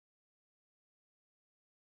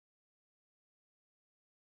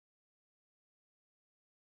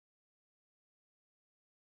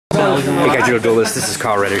Hey Kaijudo duelists, this is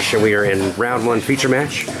Carl Reddish, and we are in round 1 feature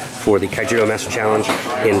match for the Kaijudo Master Challenge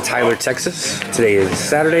in Tyler, Texas. Today is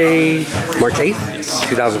Saturday, March 8th,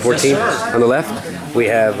 2014. On the left, we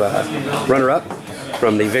have runner-up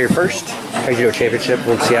from the very first Kaijudo Championship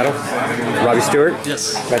from Seattle, Robby Stewart.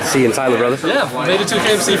 Yes. Glad to see you in Tyler, brother. Yeah, made it to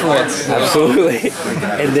KMC for once. Absolutely.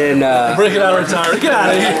 And then break it out and retire. Get out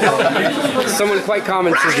of here. Someone quite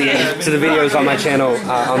common to the videos on my channel.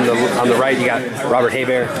 On the right, you got Robert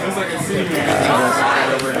Hebert.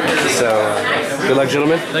 Good luck,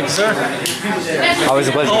 gentlemen. Thank you, sir. Always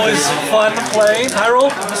a pleasure. Always fun to play. High roll.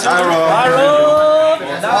 High roll. High roll.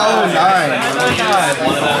 Oh, 9.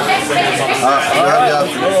 Alright.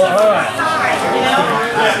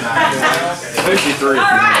 53. All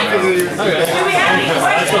right. Do we have any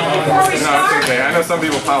questions before we start? No, it's okay. I know some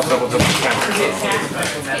people pile double cameras.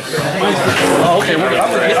 Oh, okay.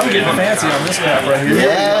 I'm getting fancy on this crap right here.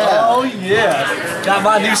 Yeah. Oh, yeah. Got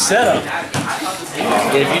my new setup.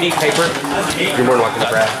 And if you need paper, you're more than welcome to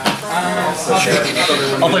grab.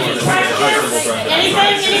 I'll play for this.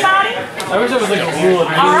 Anything, anybody? I wish I was like a rule.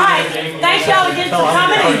 All right. Thank y'all again for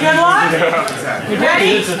coming and good luck.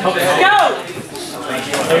 Ready? Go.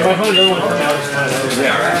 I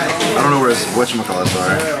don't know where his whatchamacallits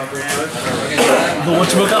are. The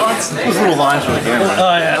whatchamacallits? Those little lines for the camera.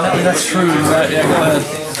 Oh, yeah. That's true. Yeah, go ahead.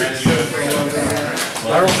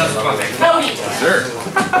 Cody. Sure.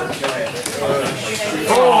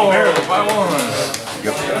 Oh, by one.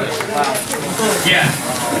 Yep. Yeah.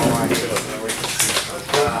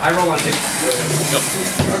 I roll on 6.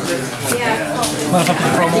 Mind if I put the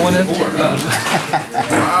promo one in?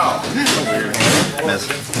 Wow. Miss.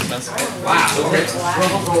 Wow.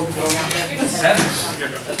 7.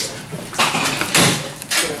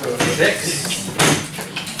 6.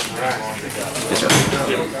 Good job.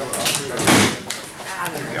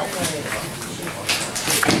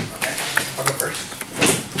 I'll go first.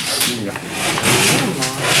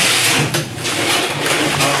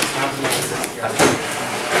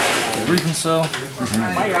 Reason so. So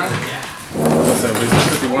we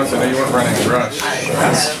 51, so now you weren't running a rush.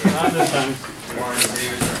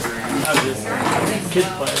 Yep.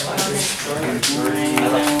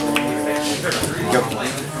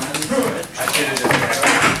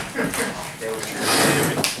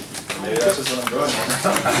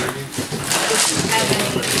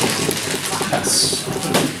 Yes.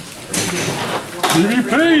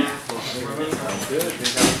 DDP!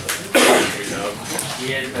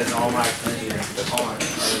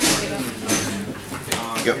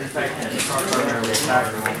 Yep.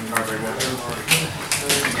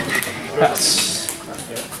 Pass.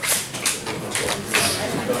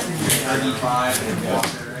 35.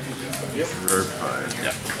 Yep.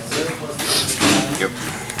 Yep.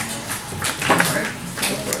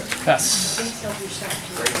 Pass.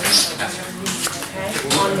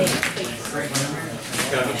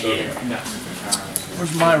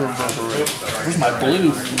 Where's my reverberate? Where's my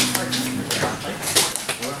blue?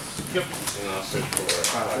 Yep.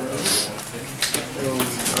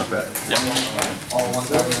 Not bad. Yep.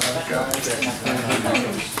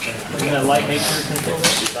 That light nature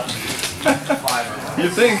You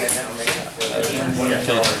think?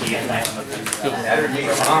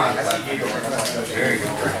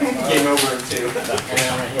 Game over 2.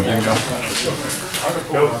 There you go.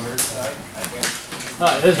 Oh,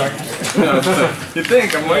 it is dark. You think?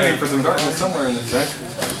 I'm waiting for some darkness somewhere in this deck.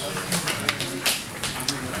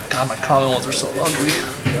 God, my common ones are so ugly.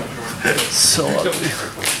 So ugly.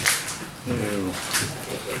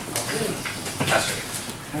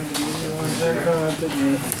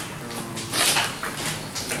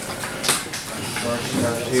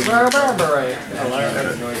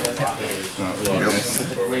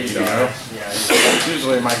 It's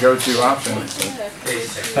usually my go-to option.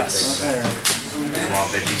 Pass.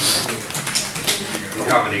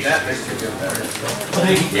 Combination.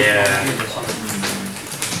 Yeah.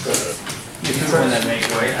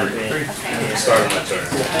 Start my turn.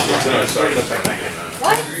 No, start the turn.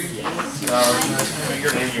 What?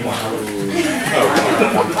 Your name you want.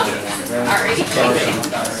 Alright.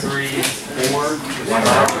 3, 4.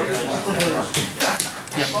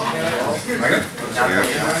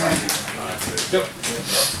 Yep.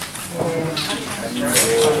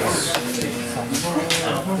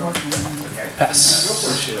 Pass.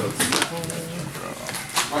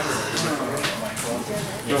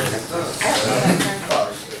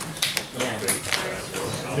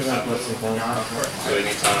 So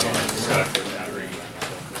anytime I just gotta put that ring.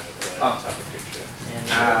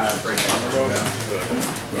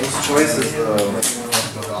 Those choices though.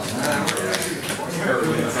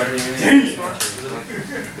 Dang it!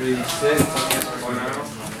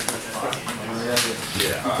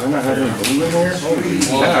 They're not having blue in here? Holy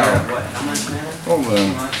cow. Hold on.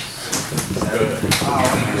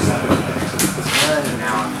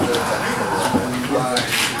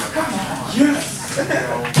 Yes!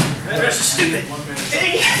 That's stupid.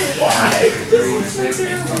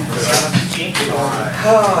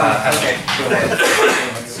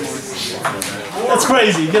 That's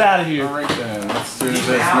crazy. Get out of here. All right then, let's do this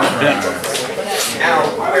next round.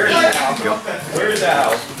 Where's the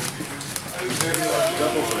house?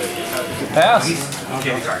 Pass.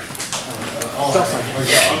 Okay, card.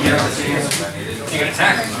 You can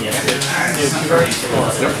attack. Yeah.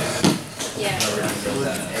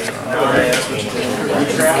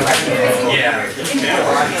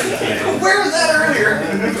 Where was that earlier?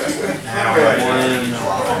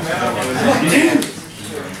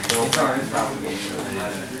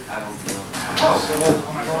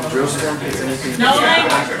 No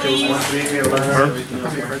language,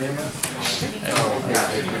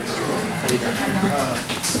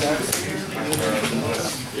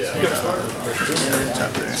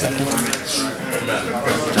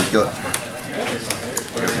 Just go.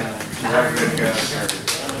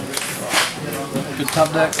 Good top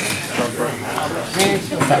deck.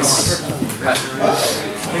 Pass.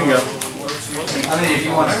 Here you go. I mean, if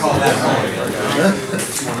you want to call that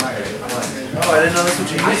oh, I didn't know that's what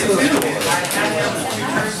you used those for.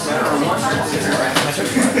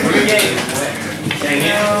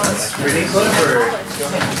 That's pretty clever.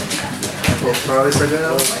 We'll probably start doing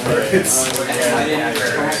It's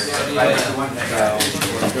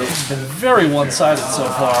been very one-sided so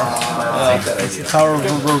far. It's the power of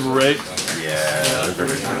reverberate.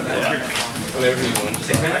 Whatever you want.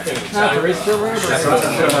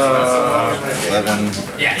 11.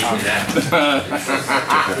 Yeah, you can do that.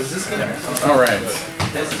 All right.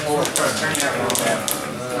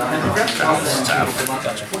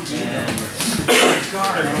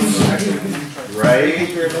 Right?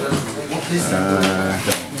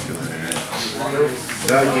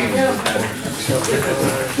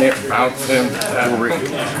 Yeah, bounce him.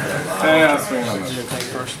 Yeah, swing on this.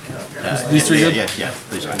 These three good? Yeah,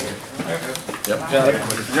 please. Yep.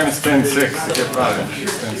 You're going to spend 6 to get 5.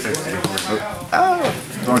 Spend 6 to get 4. Oh,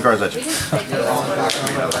 throwing cards at you.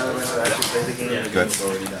 Good.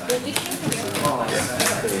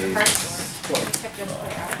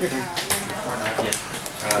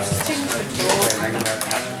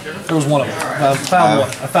 There was one of them. I found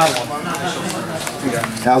one.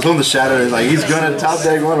 I was on the shadow, like he's gonna top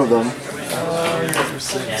deck one of them.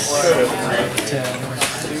 10.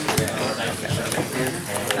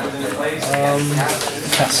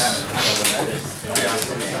 Pass.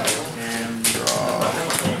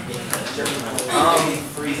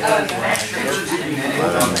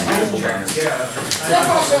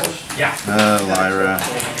 Lyra.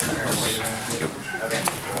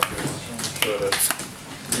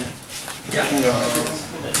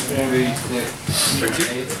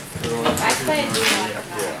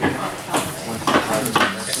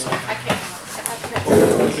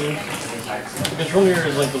 Control mirror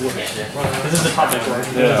is like the worst. This is the top deck work.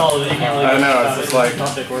 Yeah. That's all you can't really I know, it's just like,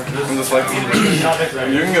 top deck work. I'm just like, Top deck right.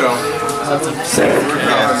 you can go.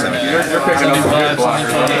 You're picking up some good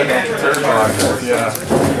blockers. I'm picking up some third blockers. Yeah.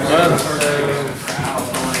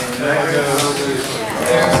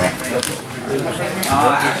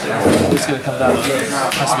 It's gonna come down to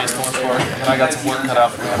has to be a storm score, and I got some work cut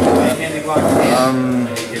out for me.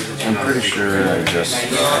 I'm pretty sure I just.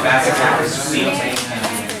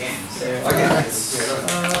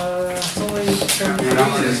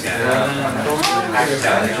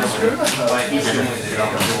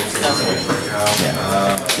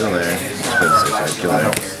 Kill there. Kill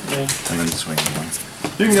there. And then swing one.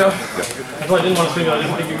 You can go. That's why I didn't want to swing it. I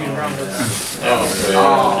didn't think you were going to round it.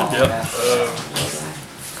 Yep.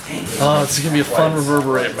 Oh, it's gonna be a fun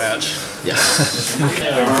reverberate match. Yes.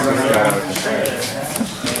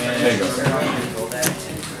 There you go.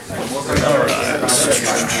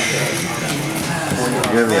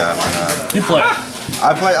 You have the option. You play.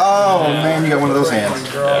 I play. Oh man, you got one of those hands.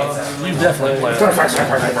 You definitely play.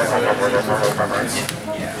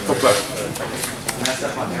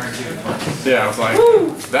 Yeah, I was like,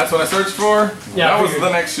 that's what I searched for? Yeah, that was the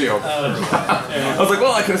next shield. I was like,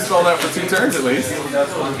 well, I could have spelled that for 2 turns at least. We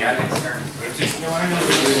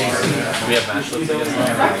have match lists,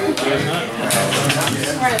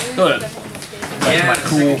 Go ahead. That's my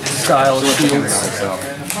cool style of shields.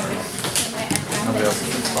 Nobody else is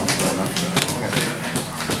responsible enough.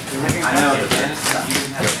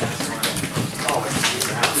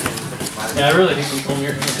 Yeah, I really think we told me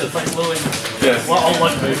it's like literally. Yes. Well, I'll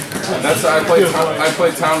let me. That's I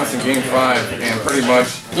played Thomas in game 5, and pretty much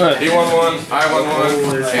he won one, I won one,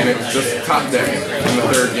 and it was just top deck in the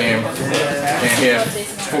 3rd game, and he had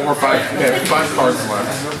 4 or 5, he had 5 cards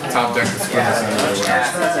left, top deck to split us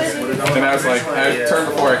into. And I was like, I turned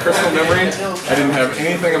before I crystal memory. I didn't have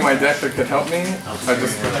anything in my deck that could help me. I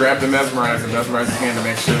just grabbed the mesmerize and mesmerized his hand to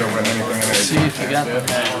make sure there wasn't anything in there. See if you got the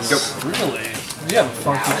Really? You have a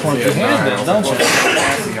funky funky hand then, don't you?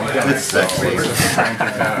 It's sexy.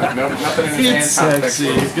 No, nothing in his hand. It's sexy.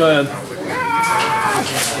 Go ahead.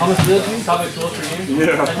 How much did you? Top deck close for game?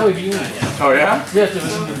 Yeah. That's how we beat you. Oh yeah? Yes, it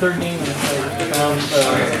was in the 3rd game and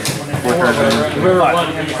we were one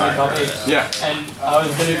and you played top 8. Yeah. And I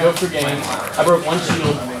was going to go for game. I broke 1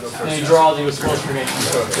 shield and he draws, he was close for game.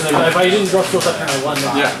 If I didn't draw close, I turned I won.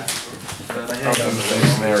 Yeah. I was in the same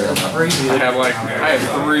scenario. I had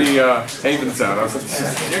 3 Havens out. I was like,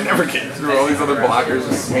 you're never getting through all these other blockers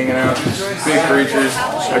just hanging out. Big creatures.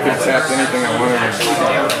 I could have tapped anything I wanted.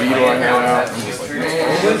 Beetle I had out. I'm just like,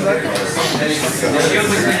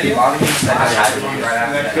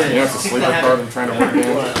 man. You know, it's a sleeper card I'm trying to win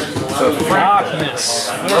games. So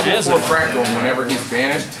level 4 Fractal, whenever he's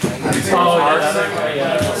banished, he's hard.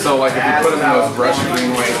 So like if you put him in those brush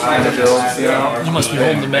green white kind of builds, you know. You must be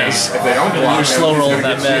holding the mess. If they don't block You're slow rolling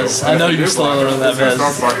that mess. I know you're slow rolling that mess.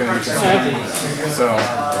 So,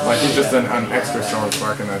 like he's just an extra strong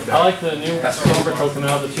spark in that deck. I like the new silver token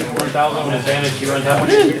out, the 2,000 with advantage. You run that one.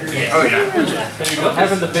 Oh yeah. Then you go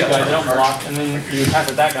tap at the big guy, they don't block, and then you tap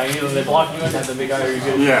at that guy. Either they block you and tap the big guy, or you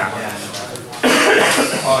get. Yeah.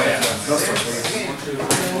 Oh yeah.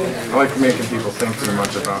 I like making people think too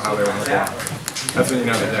much about how they want to block. That's when you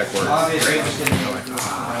know the deck works. I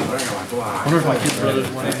wonder if my kid brother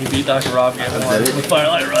wanted to beat Dr. Robby with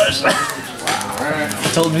Firelight Rush.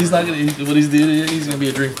 I told him he's not going to, what he's doing, he's going to be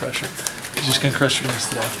a dream crusher. He's just going to crush dreams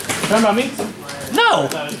today. Talking about me? No!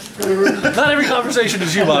 Not every conversation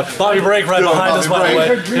is you, Bob. Bobby Break right behind us, by the way.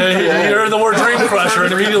 You heard the word dream crusher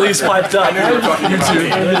and immediately he's piped up. You too.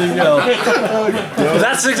 There you go. If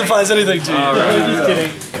that signifies anything to you. Just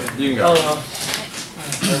kidding. You can go.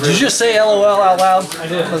 Did you just say LOL out loud? I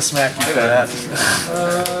did. Let's smack you for that.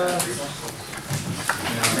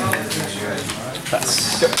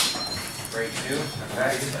 Pass. Yep.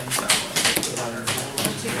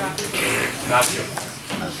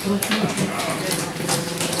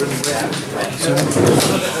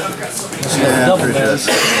 Double mess.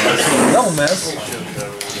 Double mess.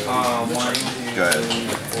 Go ahead.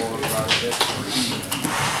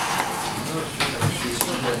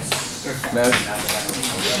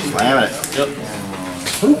 Slamming it. Yep.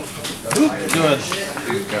 Good.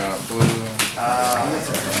 Got blue.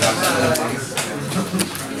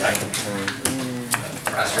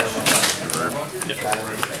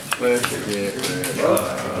 Let's get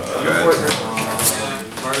rid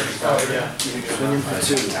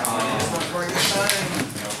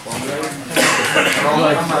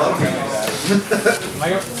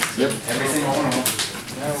Yep.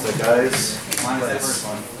 So guys.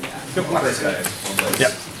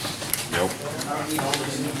 Yep. Nope.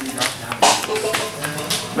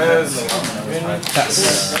 Mez. Pass.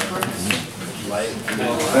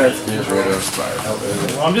 Let's get rid of Spider.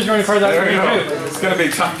 Well, I'm just running cards out There we here. go. It's gonna be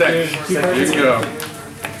top deck. You can go.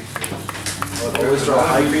 Always draw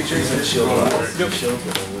high creatures and shield blockers. Yep.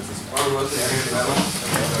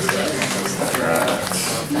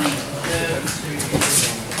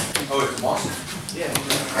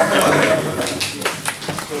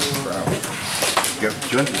 Go.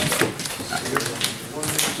 Join.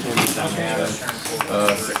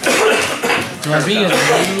 Do I be in a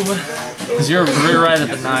noob? Because you're right at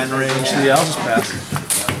the 9 range. So yeah, I'll just pass.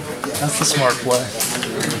 That's the smart play.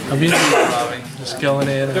 I'm being Robby. Just going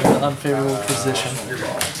in an unfavorable position.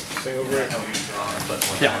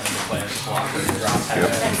 Yeah.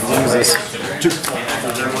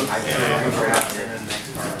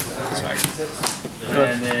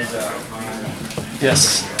 Good.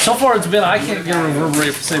 Yes. So far it's been, I can't get a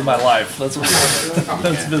reverberate to save my life. That's what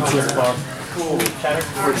that's been so far. Cool.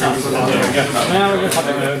 Now we're going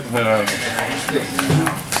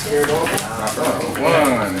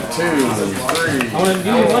One, two, three. I want to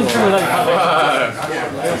give you one turn without five.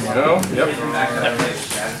 There you go. Yep.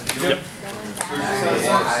 Yep.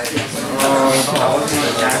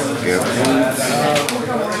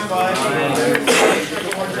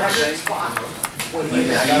 What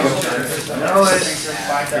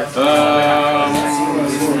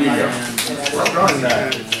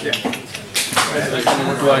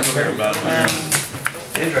do I care about?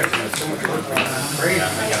 I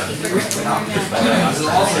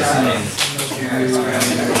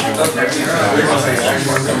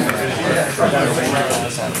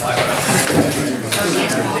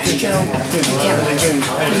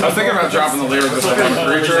was thinking about dropping the lever just to put the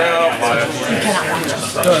creature out, but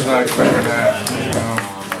I was not expecting that.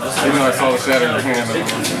 Even though I saw the shatter in your hand.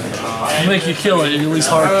 I'll make you kill it, you at least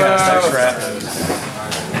hard cast that crap.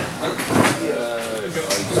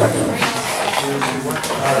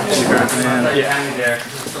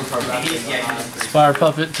 Spire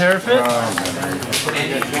Puppet, Terrafit?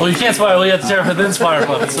 Well, you can't Spire, well, you have to Terrafit, then Spire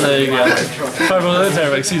Puppet, so there you go. Spire Puppet,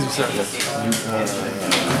 then Terrafit, excuse me, sir.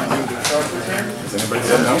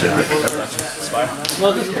 Spire?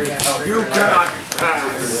 You cannot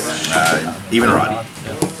pass. Even Roddy.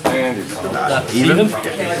 Even?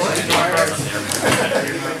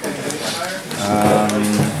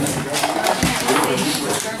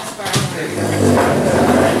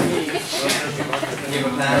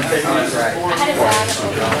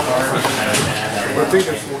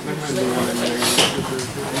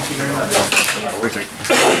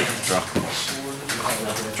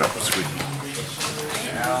 Drop the squeaky.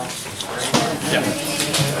 Yeah.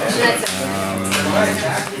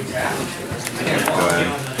 Go ahead.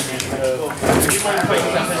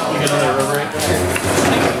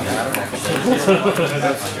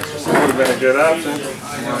 Would have been a good option.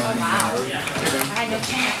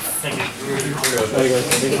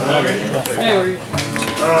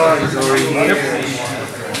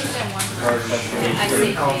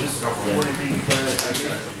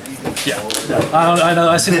 Yeah. I know.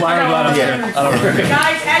 I see the wire go out there. I don't remember.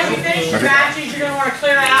 Guys, as you finish your matches, you're going to want to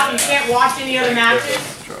clear out. You can't watch any other matches.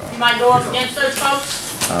 You might go up against those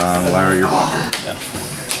folks. Larry, you're welcome.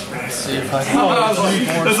 See if I can. That's what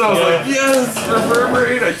I was like, yes,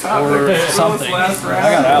 reverberate. I topped Or the something. last round.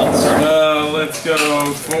 I got outs. Let's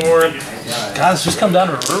go forward. Guys, just come down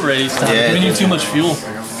to reverberate each time. Yeah. We need too much fuel.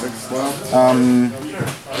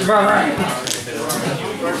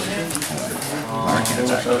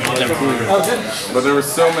 But there were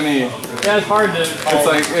so many. Yeah, it's hard to. It's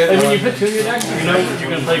like When you put two in your deck, you know you're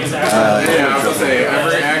going to play against aggro. yeah, I was gonna say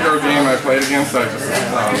every aggro game I played against, I just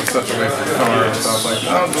it's such a waste of cards. So I was like,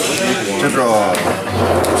 oh, this is an easy one. Draw.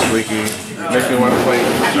 Squeaky. Makes me want to play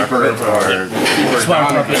Keeper Puppet card. Spire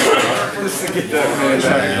Puppet. just to get that man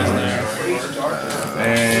back.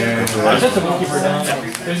 And I set the bookkeeper down.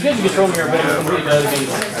 It was good to control your base. It really does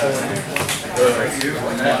against.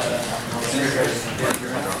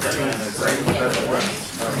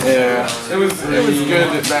 yeah, it was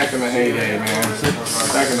good back in the heyday, man.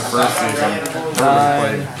 Back in the first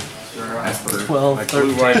season. 12, like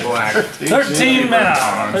blue, white, black. 13 mana.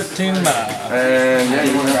 13 mana. And yeah,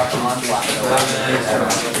 you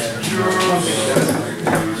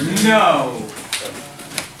no.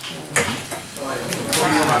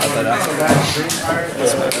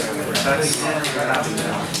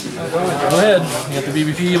 Go ahead. You got the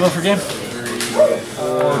BBP Evo for game?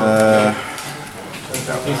 Yeah.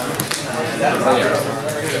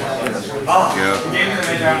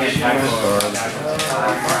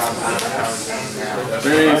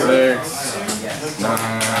 3, 6, 9,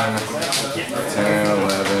 10,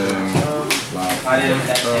 11.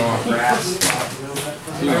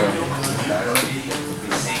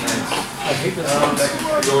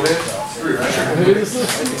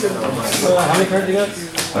 How many cards you got?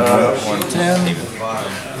 10.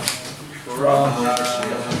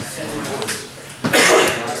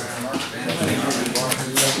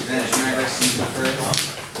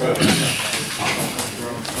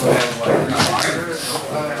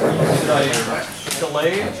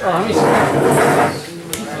 Delay? Oh, how many?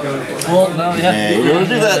 Well, no, yeah. You want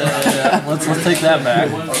to do that? Yeah, let's take that back.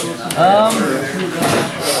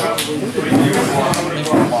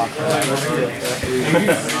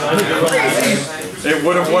 It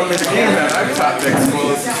would have won me the game that I top deck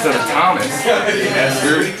Willis instead of Thomas.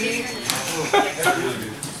 Bastard.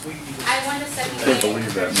 I won the second I can't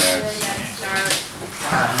believe that match.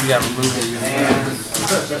 You got removal.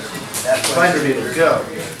 Find her to go.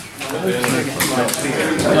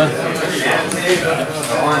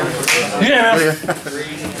 Yeah.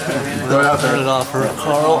 Throw it out there. Turn it off for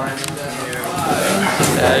Carl.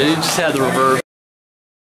 Yeah, you just had the reverb.